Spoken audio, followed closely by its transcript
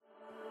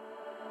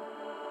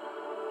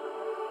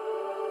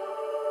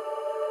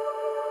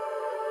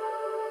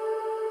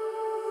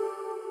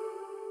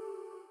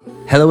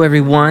Hello,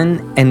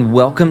 everyone, and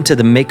welcome to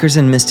the Makers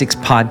and Mystics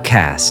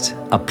podcast,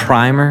 a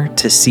primer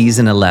to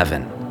season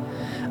 11.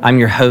 I'm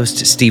your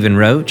host, Stephen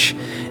Roach,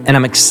 and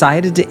I'm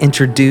excited to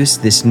introduce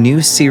this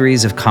new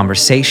series of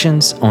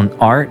conversations on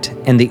art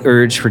and the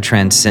urge for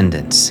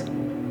transcendence.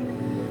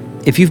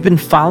 If you've been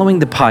following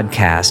the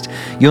podcast,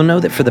 you'll know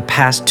that for the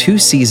past 2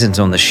 seasons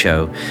on the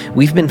show,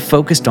 we've been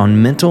focused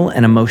on mental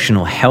and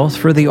emotional health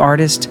for the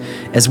artist,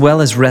 as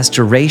well as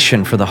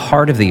restoration for the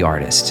heart of the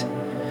artist.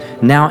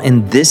 Now,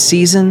 in this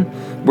season,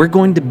 we're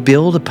going to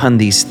build upon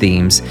these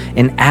themes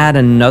and add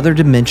another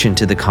dimension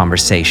to the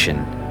conversation: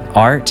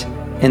 art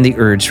and the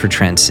urge for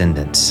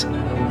transcendence.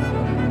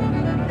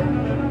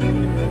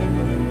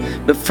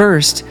 But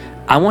first,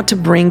 I want to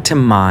bring to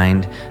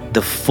mind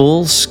the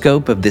full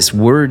scope of this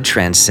word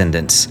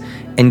transcendence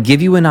and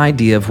give you an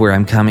idea of where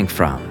I'm coming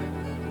from.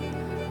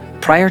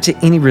 Prior to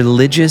any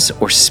religious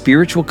or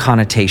spiritual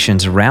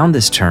connotations around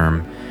this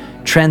term,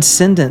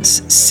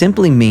 transcendence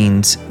simply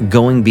means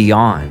going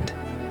beyond.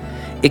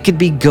 It could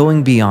be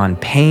going beyond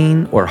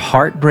pain or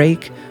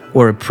heartbreak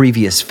or a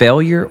previous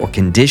failure or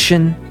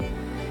condition.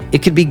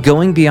 It could be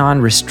going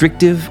beyond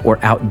restrictive or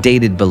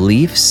outdated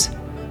beliefs.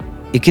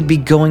 It could be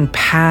going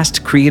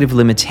past creative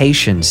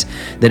limitations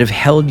that have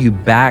held you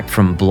back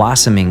from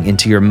blossoming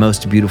into your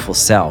most beautiful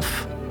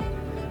self.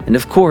 And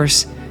of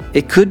course,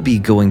 it could be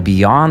going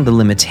beyond the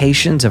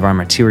limitations of our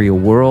material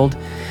world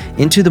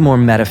into the more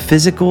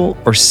metaphysical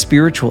or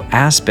spiritual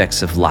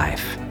aspects of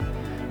life,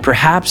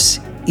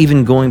 perhaps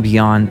even going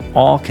beyond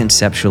all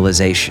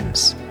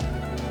conceptualizations.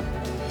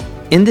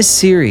 In this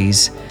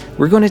series,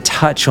 we're going to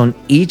touch on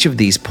each of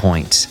these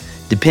points,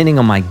 depending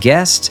on my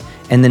guest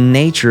and the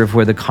nature of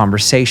where the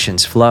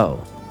conversations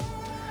flow.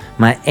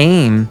 My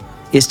aim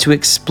is to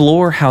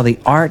explore how the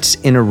arts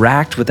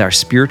interact with our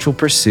spiritual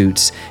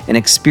pursuits and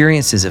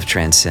experiences of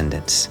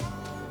transcendence.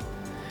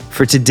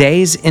 For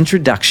today's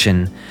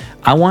introduction,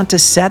 I want to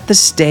set the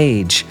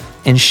stage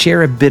and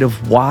share a bit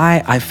of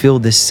why I feel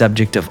this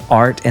subject of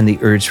art and the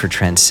urge for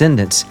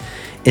transcendence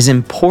is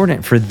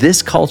important for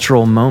this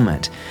cultural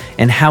moment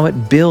and how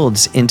it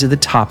builds into the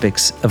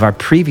topics of our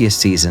previous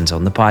seasons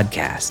on the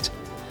podcast.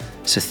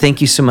 So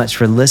thank you so much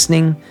for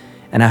listening,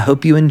 and I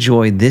hope you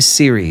enjoy this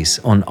series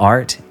on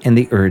art and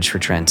the urge for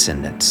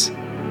transcendence.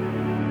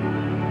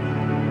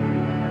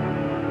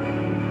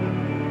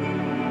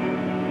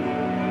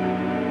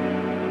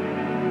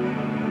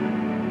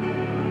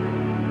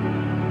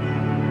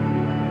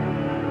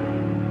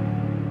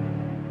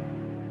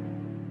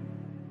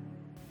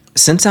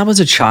 Since I was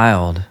a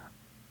child,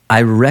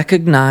 I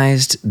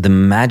recognized the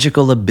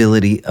magical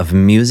ability of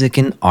music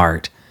and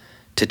art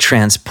to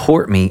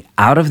transport me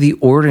out of the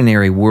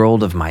ordinary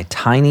world of my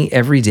tiny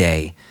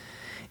everyday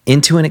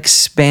into an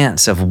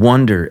expanse of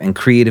wonder and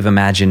creative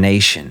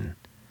imagination.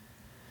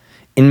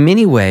 In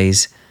many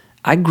ways,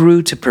 I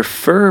grew to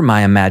prefer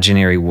my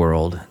imaginary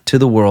world to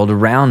the world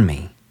around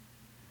me.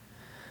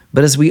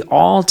 But as we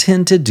all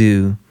tend to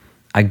do,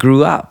 I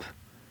grew up,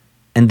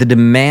 and the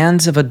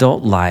demands of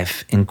adult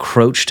life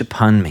encroached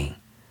upon me.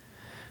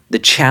 The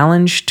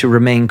challenge to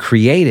remain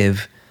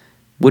creative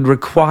would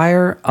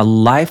require a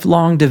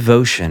lifelong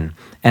devotion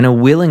and a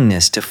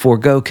willingness to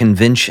forego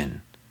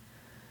convention.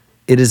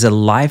 It is a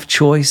life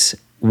choice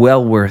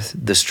well worth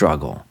the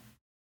struggle.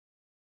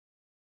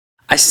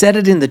 I said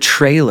it in the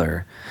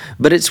trailer,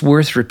 but it's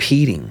worth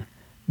repeating.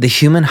 The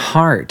human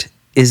heart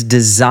is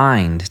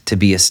designed to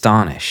be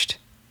astonished.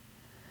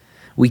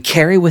 We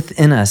carry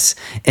within us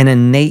an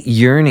innate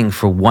yearning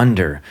for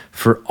wonder,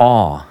 for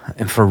awe,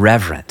 and for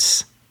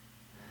reverence.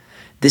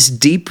 This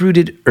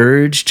deep-rooted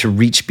urge to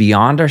reach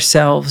beyond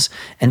ourselves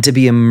and to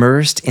be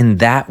immersed in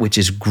that which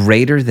is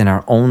greater than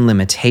our own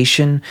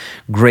limitation,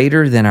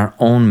 greater than our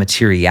own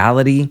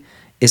materiality,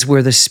 is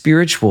where the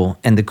spiritual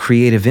and the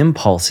creative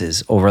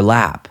impulses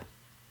overlap.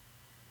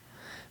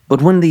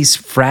 But when these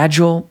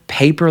fragile,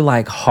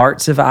 paper-like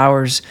hearts of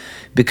ours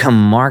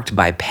become marked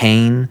by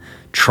pain,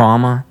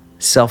 trauma,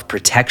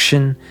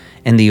 self-protection,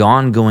 and the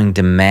ongoing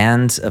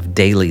demands of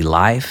daily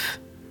life,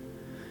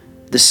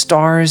 the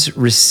stars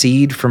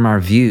recede from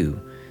our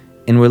view,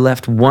 and we're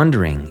left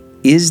wondering,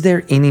 is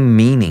there any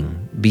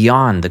meaning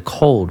beyond the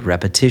cold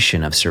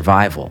repetition of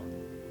survival?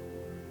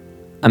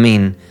 I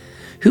mean,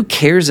 who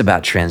cares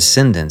about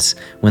transcendence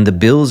when the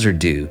bills are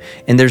due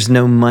and there's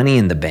no money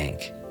in the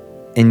bank?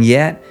 And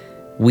yet,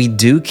 we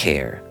do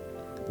care,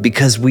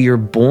 because we are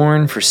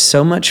born for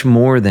so much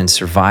more than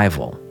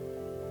survival.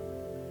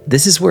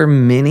 This is where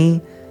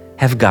many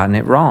have gotten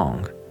it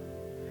wrong.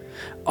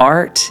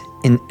 Art,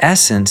 in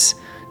essence,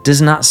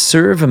 does not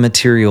serve a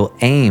material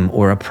aim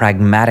or a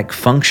pragmatic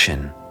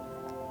function,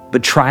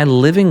 but try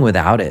living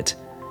without it,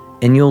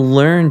 and you'll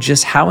learn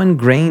just how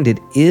ingrained it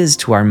is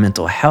to our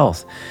mental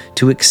health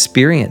to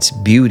experience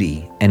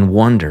beauty and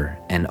wonder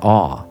and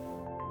awe.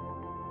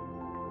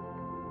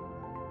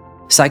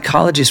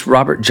 Psychologist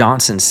Robert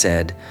Johnson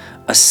said,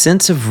 "A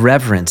sense of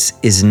reverence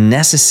is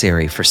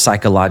necessary for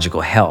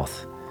psychological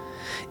health.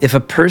 If a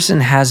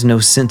person has no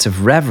sense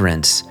of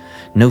reverence,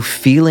 no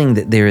feeling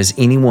that there is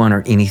anyone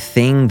or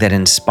anything that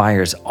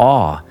inspires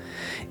awe,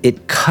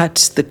 It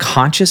cuts the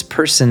conscious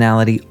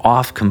personality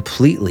off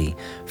completely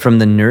from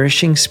the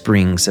nourishing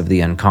springs of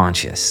the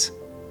unconscious.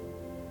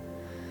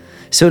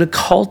 So to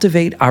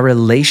cultivate our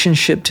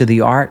relationship to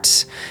the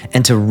arts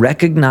and to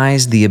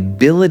recognize the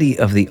ability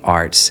of the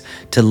arts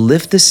to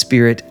lift the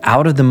spirit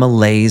out of the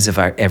malaise of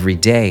our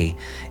everyday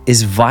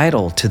is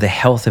vital to the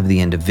health of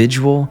the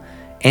individual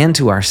and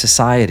to our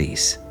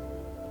societies.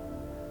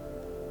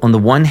 On the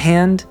one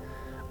hand,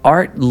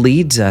 art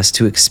leads us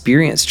to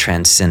experience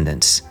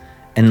transcendence,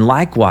 and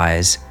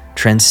likewise,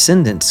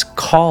 transcendence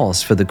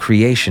calls for the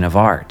creation of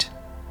art.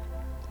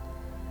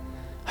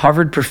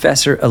 Harvard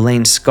professor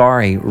Elaine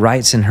Scarry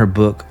writes in her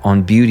book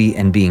On Beauty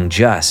and Being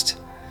Just,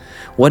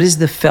 "What is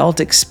the felt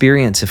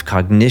experience of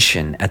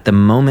cognition at the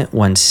moment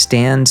one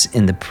stands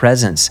in the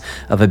presence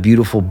of a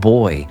beautiful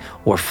boy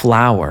or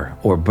flower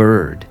or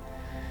bird?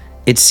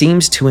 It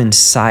seems to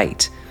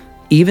incite,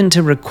 even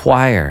to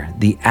require,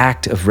 the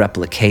act of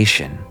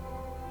replication."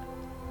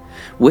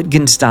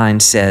 Wittgenstein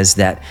says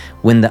that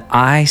when the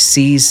eye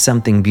sees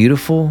something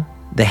beautiful,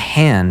 the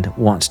hand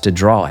wants to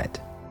draw it.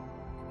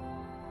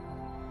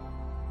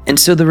 And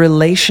so the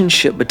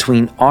relationship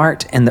between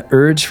art and the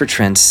urge for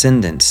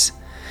transcendence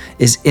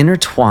is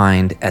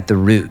intertwined at the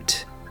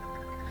root.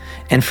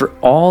 And for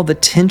all the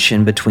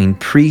tension between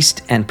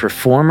priest and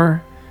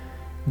performer,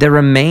 there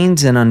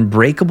remains an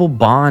unbreakable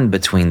bond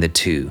between the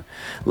two,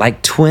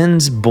 like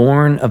twins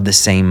born of the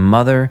same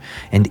mother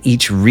and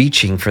each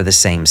reaching for the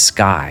same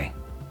sky.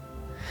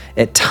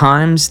 At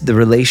times, the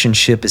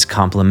relationship is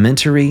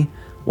complementary,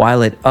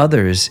 while at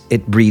others,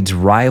 it breeds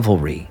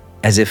rivalry,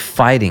 as if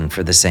fighting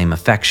for the same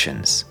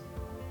affections.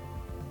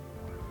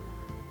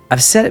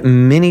 I've said it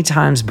many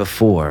times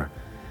before,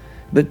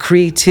 but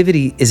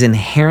creativity is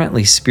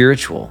inherently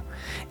spiritual,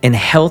 and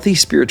healthy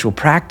spiritual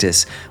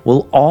practice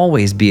will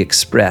always be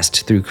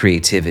expressed through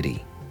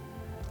creativity.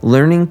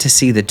 Learning to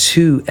see the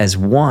two as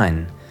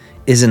one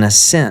is an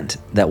ascent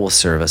that will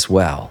serve us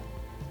well.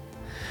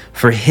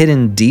 For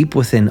hidden deep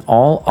within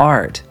all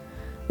art,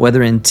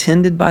 whether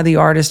intended by the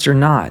artist or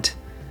not,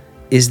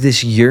 is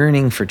this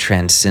yearning for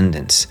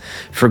transcendence,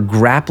 for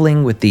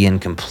grappling with the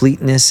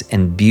incompleteness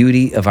and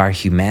beauty of our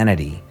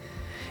humanity,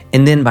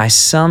 and then by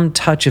some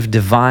touch of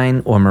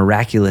divine or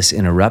miraculous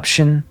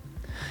interruption,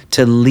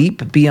 to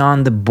leap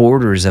beyond the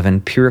borders of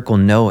empirical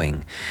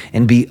knowing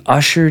and be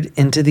ushered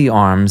into the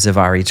arms of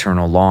our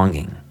eternal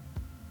longing.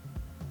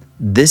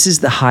 This is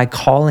the high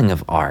calling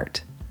of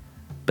art,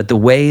 but the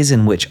ways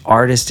in which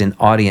artist and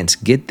audience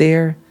get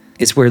there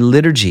is where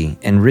liturgy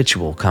and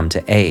ritual come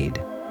to aid.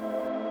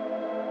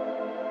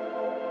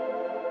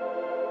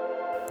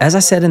 As I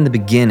said in the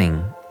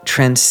beginning,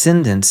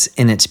 transcendence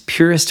in its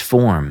purest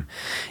form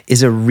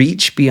is a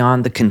reach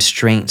beyond the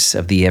constraints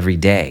of the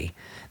everyday,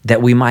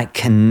 that we might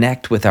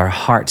connect with our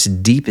heart's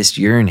deepest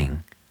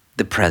yearning,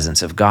 the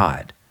presence of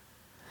God.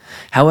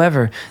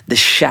 However, the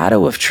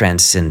shadow of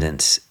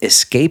transcendence,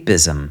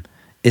 escapism,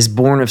 is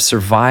born of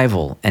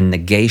survival and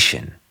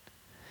negation.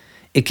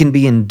 It can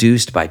be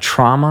induced by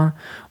trauma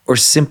or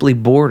simply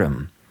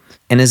boredom,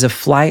 and is a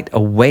flight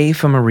away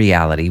from a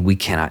reality we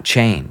cannot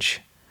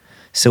change.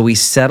 So we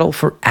settle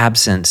for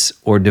absence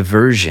or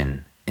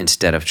diversion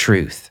instead of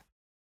truth.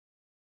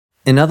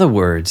 In other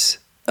words,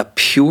 a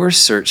pure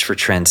search for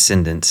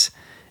transcendence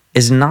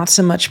is not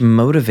so much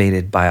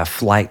motivated by a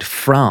flight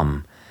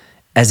from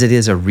as it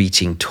is a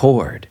reaching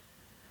toward,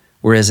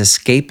 whereas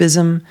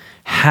escapism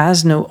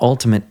has no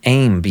ultimate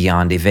aim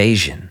beyond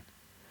evasion.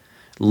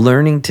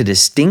 Learning to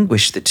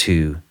distinguish the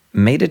two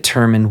may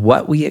determine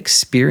what we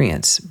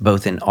experience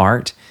both in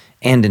art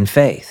and in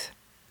faith.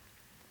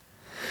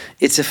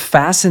 It's a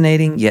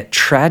fascinating yet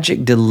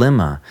tragic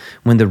dilemma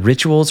when the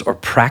rituals or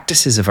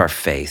practices of our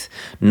faith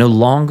no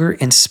longer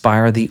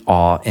inspire the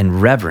awe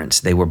and reverence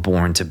they were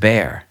born to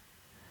bear.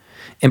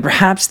 And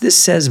perhaps this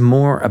says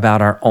more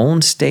about our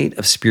own state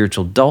of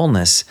spiritual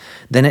dullness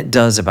than it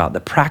does about the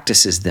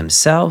practices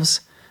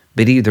themselves,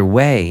 but either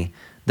way,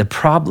 the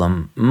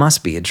problem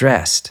must be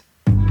addressed.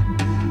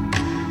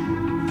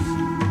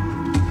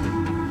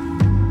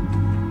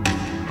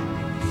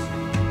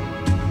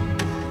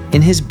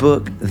 In his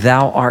book,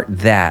 Thou Art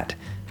That,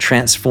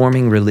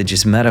 Transforming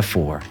Religious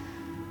Metaphor,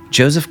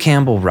 Joseph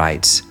Campbell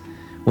writes,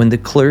 "When the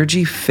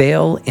clergy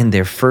fail in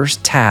their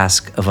first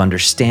task of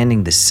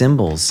understanding the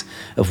symbols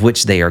of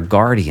which they are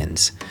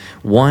guardians,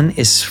 one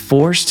is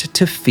forced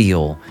to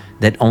feel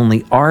that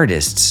only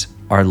artists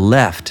are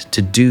left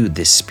to do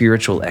this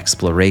spiritual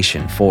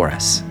exploration for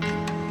us."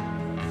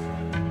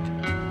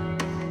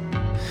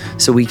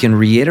 So we can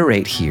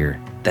reiterate here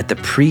that the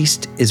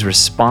priest is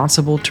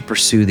responsible to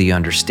pursue the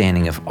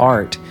understanding of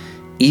art,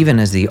 even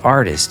as the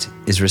artist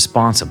is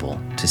responsible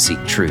to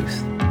seek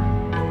truth.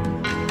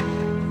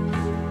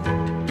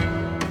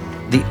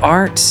 The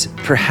arts,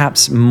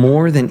 perhaps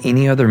more than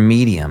any other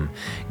medium,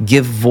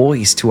 give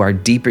voice to our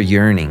deeper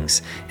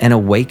yearnings and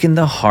awaken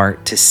the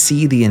heart to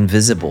see the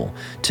invisible,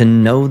 to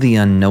know the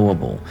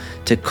unknowable,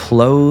 to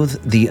clothe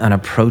the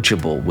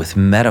unapproachable with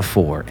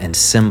metaphor and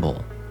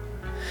symbol.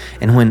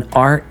 And when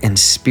art and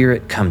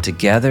spirit come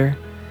together,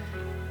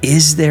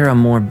 Is there a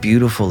more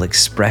beautiful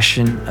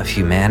expression of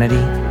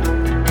humanity?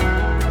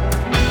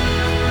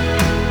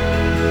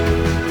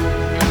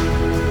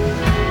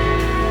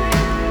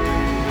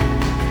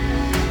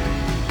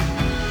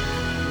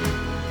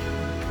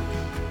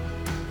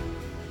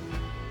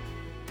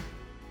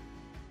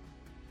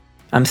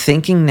 I'm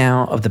thinking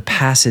now of the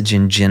passage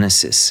in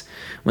Genesis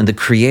when the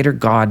Creator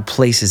God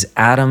places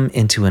Adam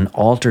into an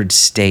altered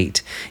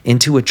state,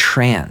 into a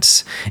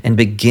trance, and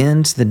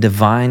begins the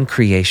divine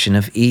creation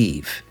of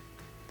Eve.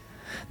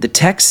 The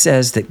text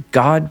says that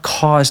God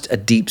caused a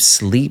deep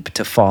sleep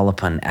to fall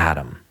upon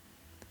Adam.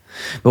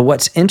 But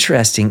what's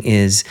interesting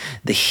is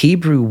the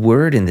Hebrew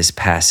word in this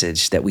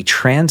passage that we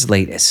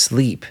translate as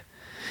sleep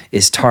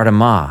is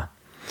tardamah,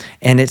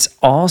 and it's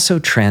also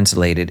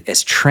translated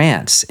as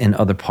trance in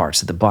other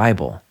parts of the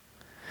Bible.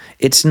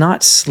 It's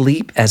not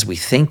sleep as we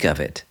think of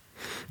it.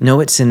 No,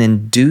 it's an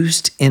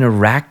induced,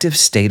 interactive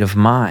state of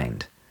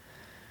mind.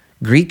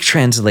 Greek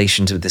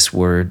translations of this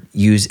word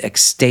use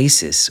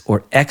ecstasis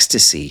or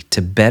ecstasy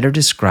to better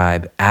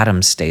describe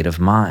Adam's state of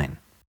mind.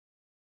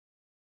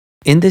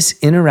 In this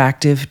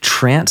interactive,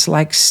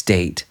 trance-like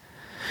state,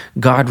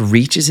 God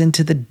reaches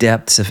into the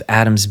depths of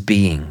Adam's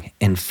being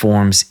and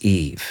forms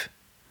Eve.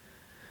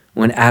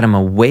 When Adam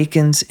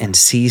awakens and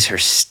sees her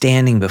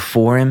standing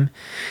before him,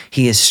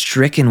 he is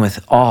stricken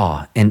with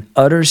awe and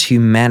utters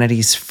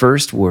humanity's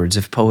first words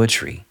of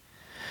poetry.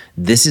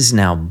 "This is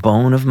now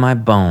bone of my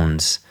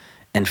bones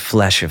and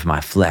flesh of my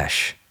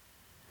flesh."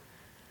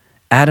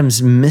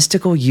 Adam's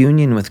mystical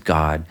union with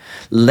God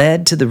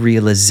led to the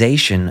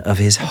realization of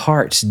his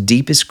heart's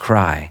deepest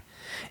cry,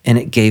 and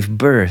it gave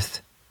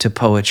birth to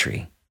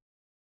poetry.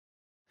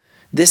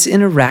 This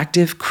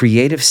interactive,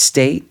 creative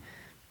state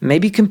may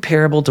be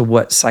comparable to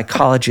what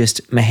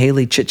psychologist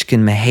Mihaly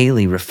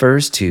Csikszentmihalyi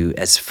refers to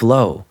as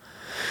flow,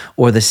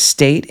 or the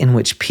state in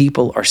which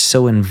people are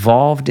so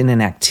involved in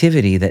an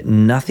activity that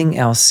nothing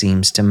else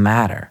seems to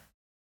matter.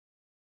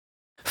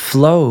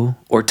 Flow,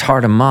 or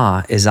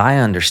tardamah, as I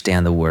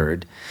understand the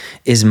word,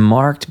 is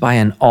marked by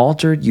an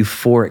altered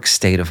euphoric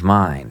state of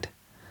mind.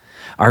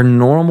 Our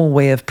normal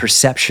way of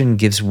perception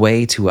gives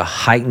way to a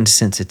heightened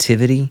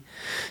sensitivity.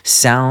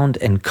 Sound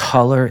and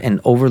color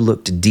and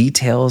overlooked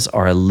details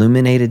are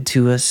illuminated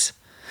to us.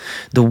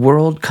 The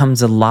world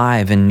comes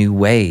alive in new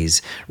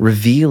ways,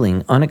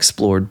 revealing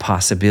unexplored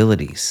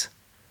possibilities.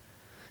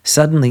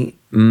 Suddenly,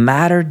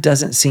 matter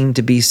doesn't seem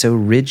to be so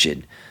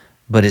rigid,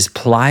 but is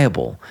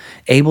pliable,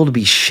 able to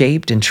be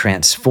shaped and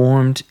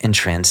transformed and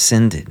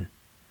transcended.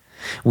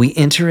 We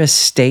enter a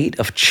state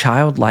of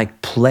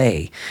childlike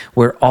play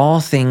where all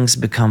things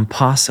become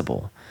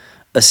possible.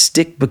 A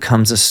stick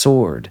becomes a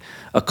sword.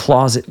 A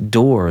closet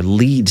door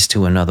leads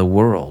to another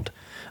world.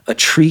 A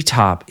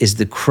treetop is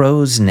the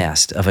crow's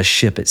nest of a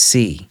ship at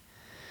sea.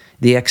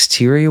 The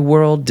exterior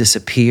world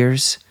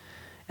disappears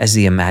as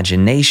the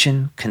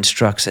imagination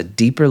constructs a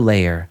deeper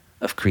layer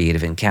of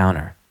creative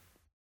encounter.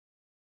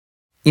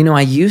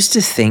 I used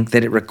to think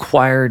that it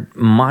required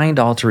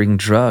mind-altering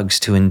drugs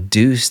to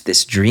induce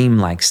this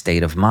dreamlike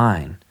state of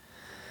mind.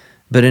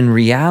 But in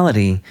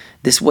reality,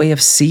 this way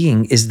of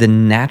seeing is the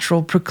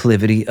natural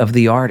proclivity of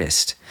the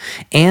artist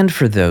and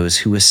for those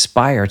who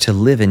aspire to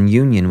live in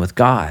union with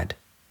God.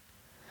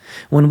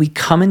 When we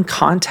come in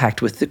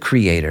contact with the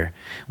Creator,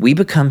 we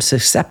become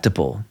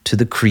susceptible to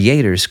the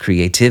Creator's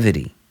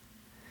creativity.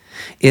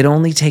 It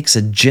only takes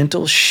a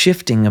gentle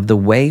shifting of the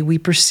way we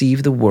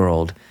perceive the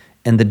world,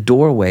 and the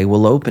doorway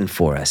will open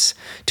for us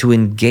to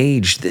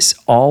engage this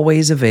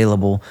always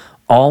available,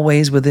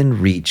 always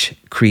within reach,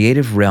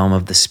 creative realm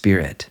of the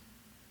Spirit.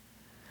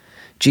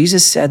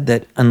 Jesus said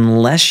that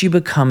unless you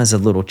become as a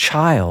little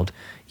child,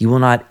 you will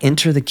not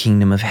enter the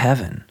kingdom of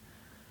heaven.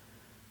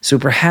 So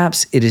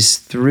perhaps it is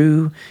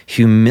through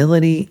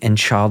humility and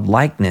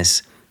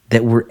childlikeness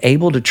that we're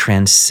able to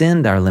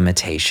transcend our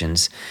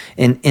limitations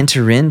and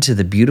enter into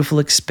the beautiful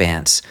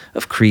expanse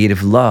of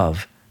creative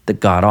love that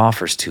God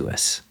offers to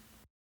us.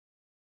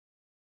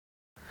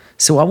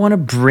 So I want to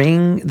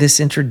bring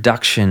this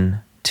introduction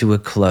to a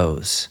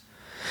close.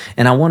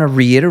 And I want to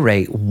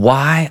reiterate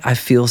why I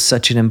feel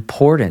such an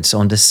importance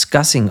on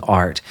discussing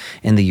art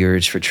and the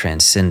urge for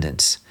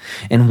transcendence,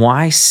 and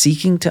why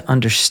seeking to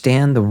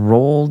understand the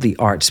role the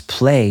arts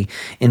play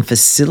in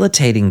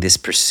facilitating this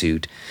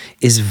pursuit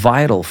is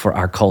vital for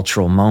our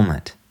cultural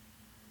moment.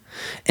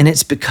 And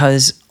it's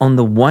because, on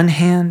the one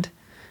hand,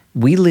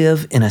 we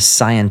live in a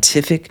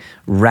scientific,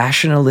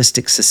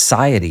 rationalistic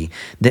society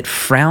that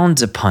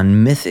frowns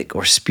upon mythic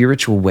or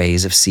spiritual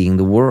ways of seeing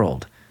the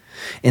world.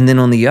 And then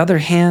on the other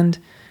hand,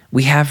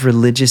 we have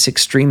religious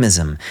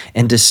extremism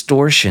and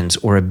distortions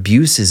or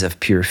abuses of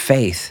pure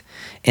faith,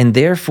 and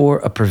therefore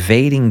a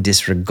pervading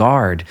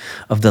disregard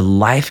of the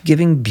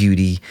life-giving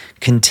beauty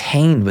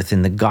contained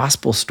within the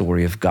gospel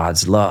story of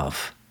God's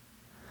love.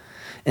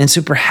 And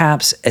so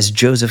perhaps, as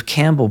Joseph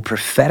Campbell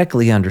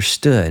prophetically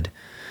understood,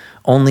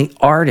 only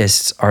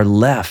artists are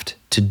left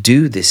to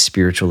do this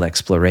spiritual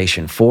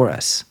exploration for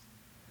us.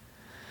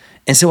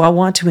 And so I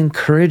want to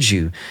encourage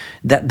you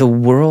that the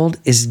world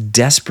is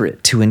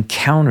desperate to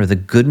encounter the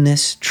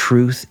goodness,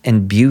 truth,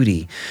 and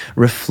beauty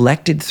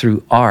reflected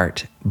through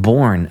art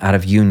born out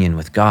of union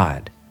with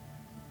God.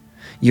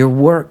 Your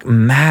work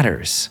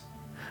matters.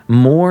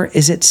 More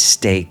is at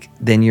stake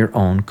than your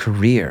own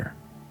career.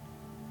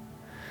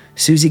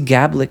 Susie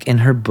Gablick, in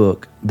her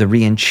book, The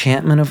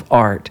Reenchantment of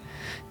Art,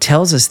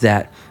 tells us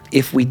that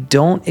if we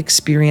don't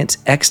experience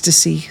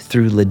ecstasy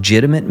through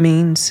legitimate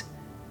means,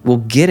 we'll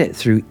get it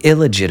through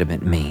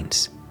illegitimate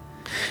means.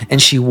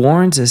 And she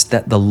warns us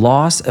that the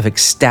loss of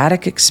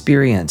ecstatic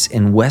experience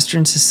in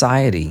Western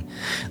society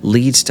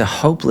leads to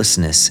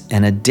hopelessness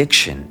and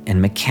addiction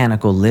and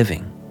mechanical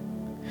living.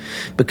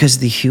 Because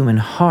the human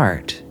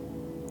heart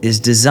is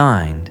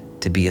designed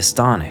to be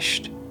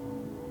astonished.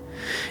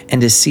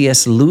 And as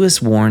C.S.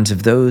 Lewis warns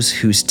of those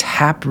whose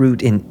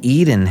taproot in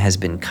Eden has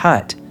been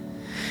cut,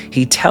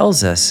 he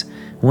tells us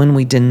when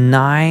we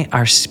deny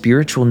our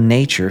spiritual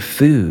nature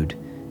food,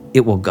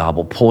 it will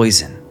gobble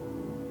poison.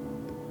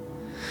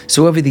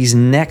 So over these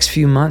next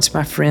few months,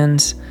 my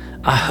friends,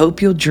 I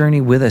hope you'll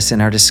journey with us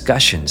in our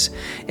discussions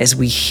as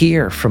we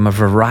hear from a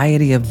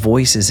variety of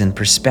voices and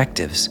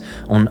perspectives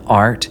on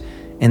art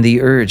and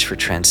the urge for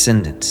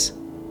transcendence.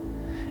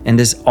 And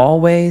as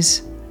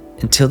always,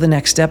 until the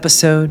next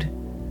episode,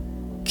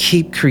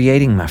 keep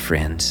creating, my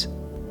friends.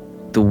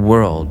 The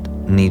world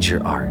needs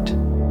your art.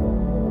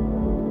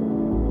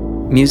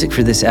 Music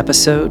for this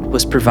episode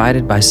was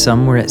provided by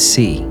Somewhere at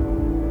Sea.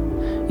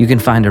 You can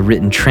find a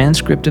written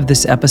transcript of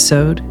this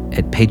episode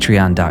at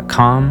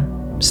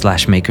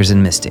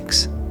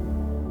patreon.com/makersandmystics.